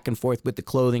bit of back and forth with the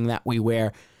clothing that we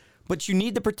wear. But you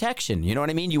need the protection. You know what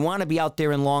I mean? You want to be out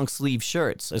there in long sleeve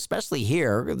shirts, especially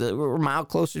here. We're a mile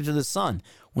closer to the sun.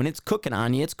 When it's cooking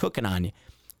on you, it's cooking on you.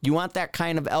 You want that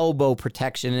kind of elbow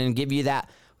protection and give you that,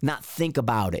 not think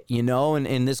about it,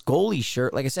 And this goalie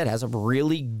shirt, like I said, has a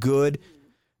really good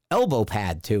elbow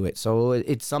pad to it. So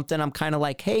it's something I'm kind of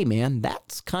like, hey, man,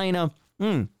 that's kind of,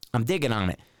 I'm digging on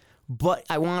it. But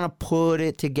I want to put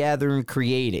it together and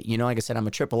create it. Like I said, I'm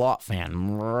a Triple Aught fan.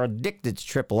 I'm addicted to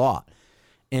Triple Aught.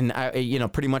 And I,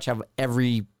 pretty much have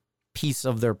every piece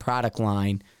of their product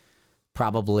line,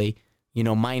 probably,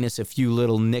 minus a few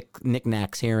little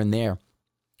knickknacks here and there.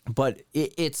 But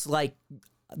it's like,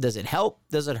 does it help?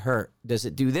 Does it hurt? Does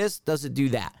it do this? Does it do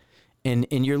that? And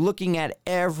you're looking at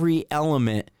every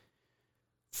element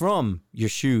from your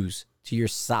shoes to your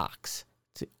socks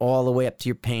to all the way up to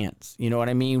your pants. You know what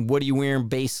I mean? What are you wearing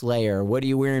base layer? What are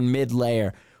you wearing mid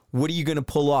layer? What are you going to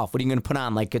pull off? What are you going to put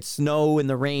on? Like it's snow in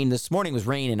the rain. This morning was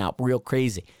raining out real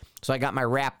crazy. So I got my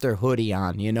Raptor hoodie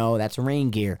on, that's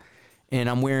rain gear. And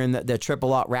I'm wearing the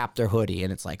Triple Aught Raptor hoodie.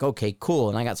 And it's like, okay, cool.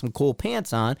 And I got some cool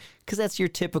pants on because that's your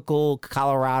typical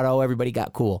Colorado. Everybody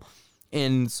got cool.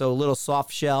 And so a little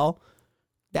soft shell,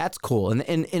 that's cool. And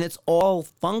it's all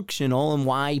functional and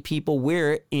why people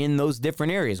wear it in those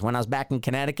different areas. When I was back in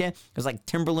Connecticut, it was like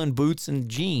Timberland boots and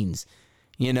jeans.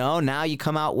 Now you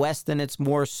come out west and it's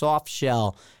more soft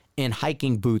shell and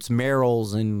hiking boots,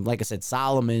 Merrells, and like I said,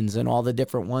 Solomons and all the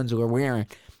different ones we're wearing.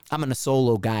 I'm an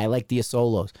Asolo guy. I like the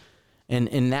Asolos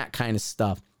and that kind of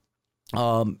stuff.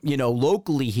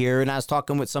 Locally here, and I was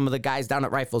talking with some of the guys down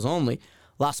at Rifles Only,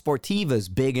 La Sportiva's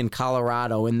big in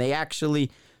Colorado, and they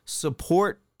actually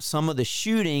support some of the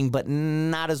shooting, but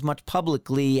not as much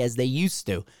publicly as they used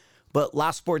to. But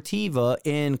La Sportiva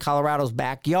in Colorado's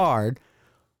backyard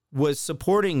was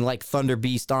supporting like Thunder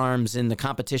Beast Arms and the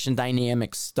Competition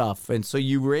Dynamics stuff. And so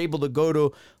you were able to go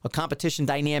to a Competition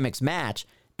Dynamics match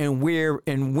and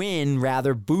win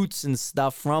boots and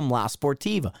stuff from La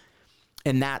Sportiva.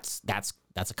 And that's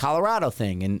a Colorado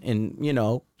thing.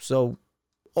 And so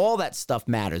all that stuff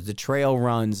matters. The trail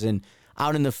runs and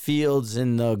out in the fields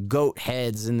and the goat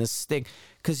heads and the stick.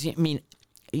 Because,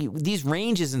 these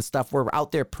ranges and stuff, we're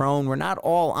out there prone. We're not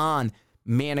all on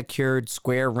manicured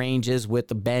square ranges with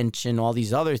the bench and all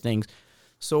these other things.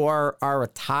 So our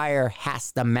attire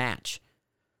has to match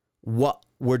what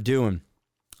we're doing.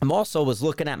 I'm also was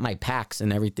looking at my packs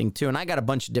and everything too, and I got a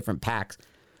bunch of different packs,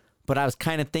 but I was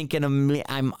kind of thinking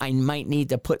I might need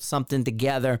to put something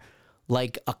together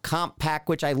like a comp pack,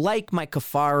 which I like my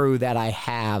Kafaru that I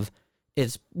have.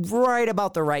 It's right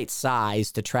about the right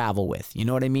size to travel with. You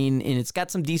know what I mean? And it's got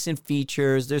some decent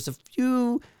features. There's a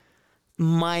few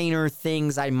minor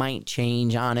things I might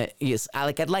change on it. Yes,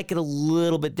 I'd like it a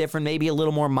little bit different, maybe a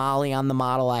little more Molly on the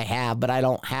model I have, but I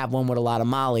don't have one with a lot of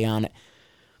Molly on it.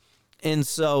 And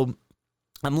so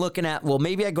I'm looking at, well,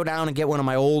 maybe I go down and get one of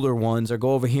my older ones or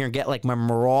go over here and get like my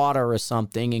Marauder or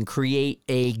something and create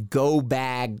a go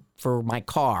bag for my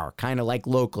car, kind of like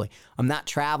locally. I'm not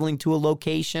traveling to a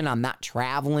location. I'm not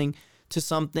traveling to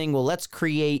something. Well, let's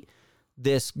create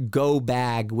this go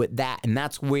bag with that. And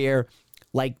that's where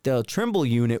like the Trimble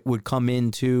unit would come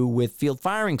into with Field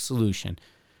Firing Solution.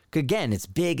 Again, it's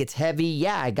big, it's heavy.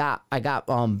 Yeah, I got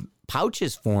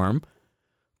pouches for them,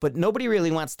 but nobody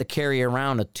really wants to carry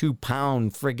around a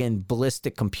 2-pound friggin'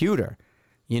 ballistic computer.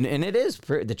 And it is,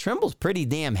 the Trimble's pretty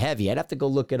damn heavy. I'd have to go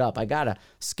look it up. I got a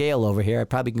scale over here. I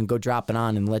probably can go drop it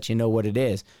on and let you know what it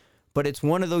is. But it's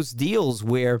one of those deals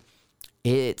where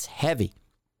it's heavy.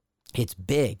 It's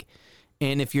big.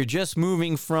 And if you're just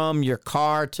moving from your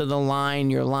car to the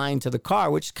line, your line to the car,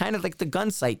 which is kind of like the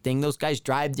gun sight thing. Those guys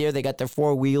drive there. They got their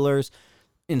 4-wheelers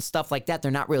and stuff like that.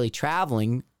 They're not really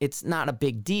traveling. It's not a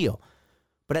big deal.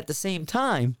 But at the same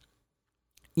time,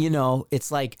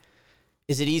 it's like,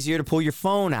 is it easier to pull your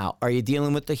phone out? Are you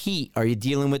dealing with the heat? Are you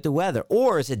dealing with the weather?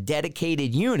 Or is a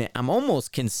dedicated unit? I'm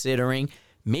almost considering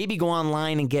maybe go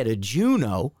online and get a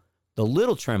Juno, the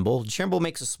little Trimble. Trimble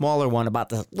makes a smaller one,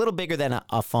 about a little bigger than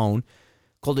a phone,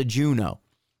 called a Juno.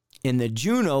 And the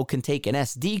Juno can take an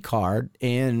SD card,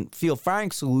 and Field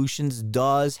Firing Solutions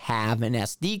does have an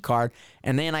SD card.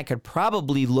 And then I could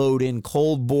probably load in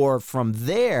cold bore from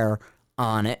there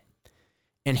on it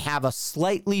and have a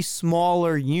slightly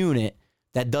smaller unit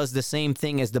that does the same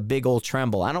thing as the big old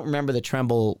Tremble. I don't remember the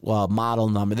Tremble model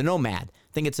number. The Nomad.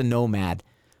 I think it's a Nomad.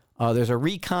 There's a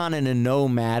Recon and a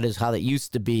Nomad is how it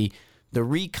used to be. The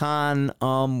Recon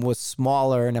was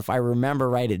smaller, and if I remember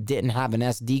right, it didn't have an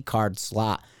SD card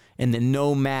slot, and the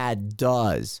Nomad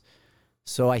does.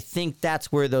 So I think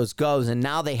that's where those goes. And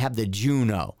now they have the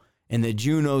Juno, and the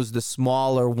Juno's the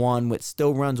smaller one, which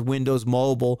still runs Windows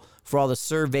Mobile for all the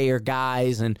surveyor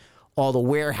guys and all the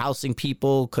warehousing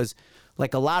people, because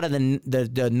like a lot of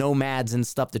the Nomads and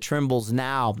stuff, the Trimbles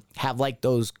now have like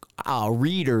those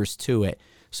readers to it.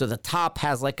 So the top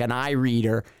has like an eye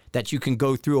reader that you can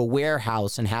go through a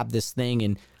warehouse and have this thing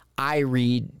and eye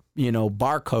read,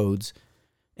 barcodes.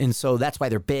 And so that's why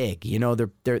they're big.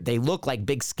 They look like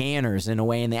big scanners in a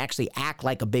way, and they actually act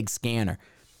like a big scanner.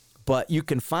 But you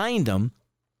can find them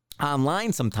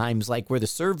online sometimes, like where the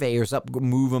surveyors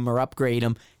move them or upgrade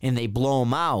them, and they blow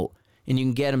them out. And you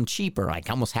can get them cheaper, like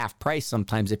almost half price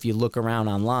sometimes if you look around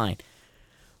online.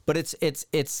 But it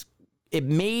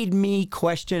made me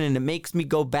question, and it makes me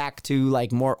go back to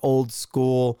like more old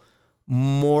school,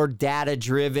 more data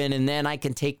driven. And then I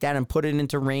can take that and put it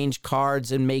into range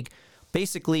cards and make,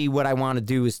 basically what I want to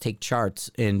do is take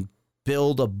charts and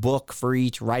build a book for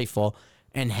each rifle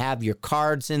and have your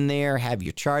cards in there, have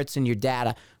your charts and your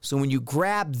data. So when you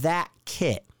grab that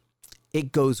kit,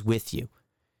 it goes with you.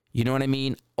 You know what I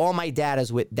mean? All my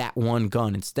data's with that one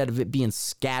gun instead of it being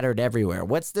scattered everywhere.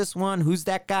 What's this one? Who's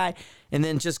that guy? And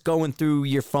then just going through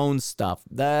your phone stuff.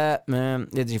 Did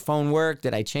your phone work?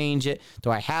 Did I change it?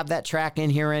 Do I have that track in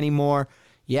here anymore?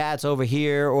 Yeah, it's over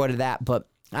here or that. But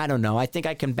I don't know. I think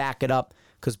I can back it up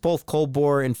because both cold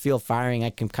bore and field firing, I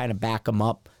can kind of back them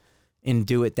up and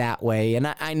do it that way. And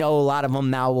I know a lot of them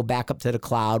now will back up to the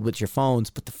cloud with your phones,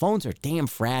 but the phones are damn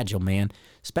fragile, man,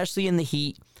 especially in the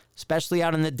heat. Especially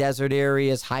out in the desert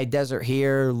areas, high desert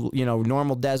here,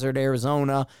 normal desert,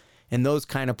 Arizona, and those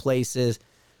kind of places.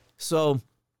 So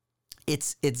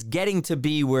it's getting to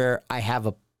be where I have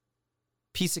a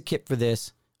piece of kit for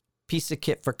this, piece of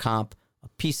kit for comp, a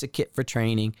piece of kit for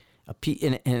training,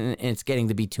 and it's getting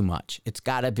to be too much. It's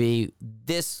got to be,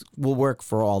 this will work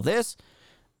for all this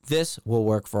will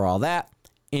work for all that,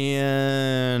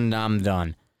 and I'm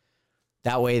done.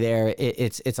 That way there,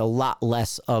 it's a lot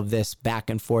less of this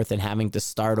back and forth and having to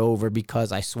start over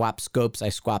because I swap scopes, I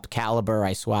swap caliber,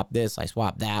 I swap this, I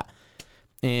swap that.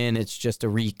 And it's just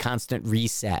a constant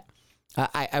reset.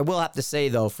 I will have to say,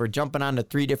 though, for jumping onto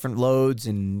 3 different loads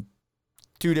and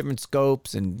 2 different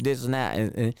scopes and this and that,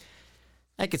 and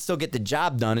I could still get the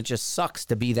job done. It just sucks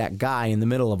to be that guy in the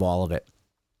middle of all of it.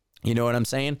 You know what I'm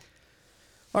saying?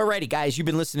 Alrighty, guys, you've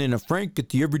been listening to Frank at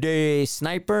the Everyday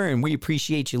Sniper, and we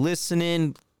appreciate you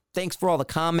listening. Thanks for all the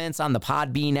comments on the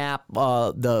Podbean app.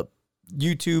 The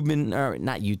YouTube,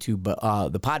 not YouTube, but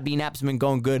the Podbean app's been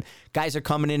going good. Guys are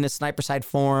coming in the Sniper Side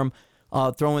Forum,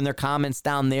 throwing their comments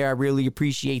down there. I really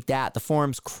appreciate that. The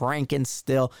forum's cranking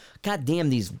still. God damn,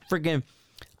 these friggin'...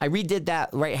 I redid that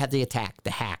right at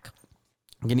the hack.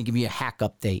 I'm going to give you a hack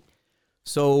update.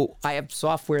 So I have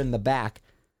software in the back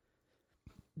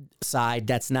side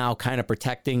that's now kind of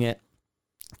protecting it,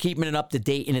 keeping it up to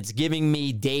date, and it's giving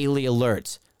me daily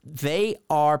alerts. They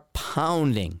are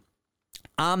pounding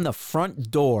on the front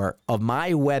door of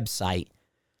my website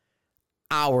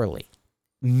hourly,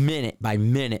 minute by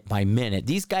minute by minute.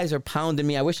 These guys are pounding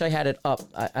me. I wish I had it up.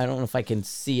 I don't know if I can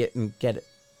see it and get it.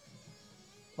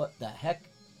 What the heck?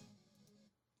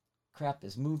 Crap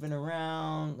is moving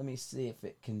around. Let me see if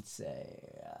it can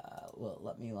say,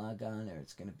 let me log on, or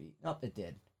it's going to be, nope, it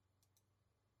did.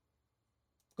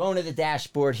 Going to the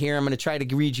dashboard here. I'm going to try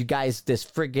to read you guys this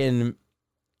friggin',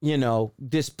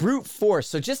 this brute force.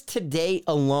 So just today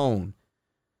alone,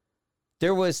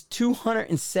 there was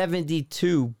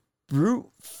 272 brute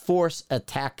force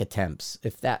attack attempts,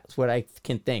 if that's what I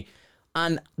can think.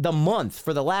 On the month,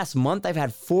 for the last month, I've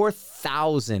had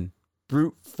 4,000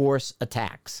 brute force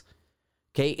attacks.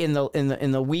 Okay, in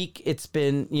the week, it's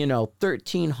been,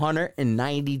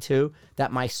 1,392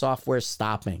 that my software's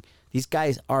stopping. These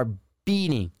guys are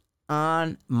beating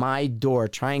on my door,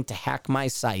 trying to hack my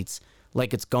sites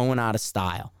like it's going out of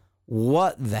style.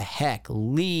 What the heck?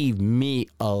 Leave me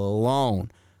alone.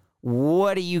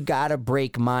 What do you got to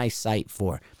break my site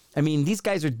for? I mean, these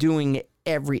guys are doing it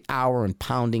every hour and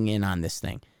pounding in on this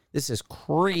thing. This is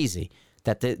crazy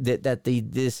that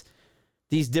these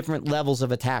different levels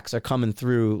of attacks are coming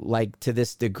through like to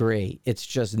this degree. It's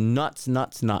just nuts,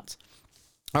 nuts, nuts.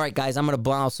 All right, guys, I'm going to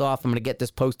bounce off. I'm going to get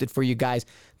this posted for you guys.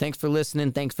 Thanks for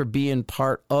listening. Thanks for being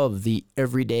part of the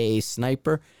Everyday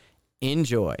Sniper.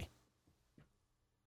 Enjoy.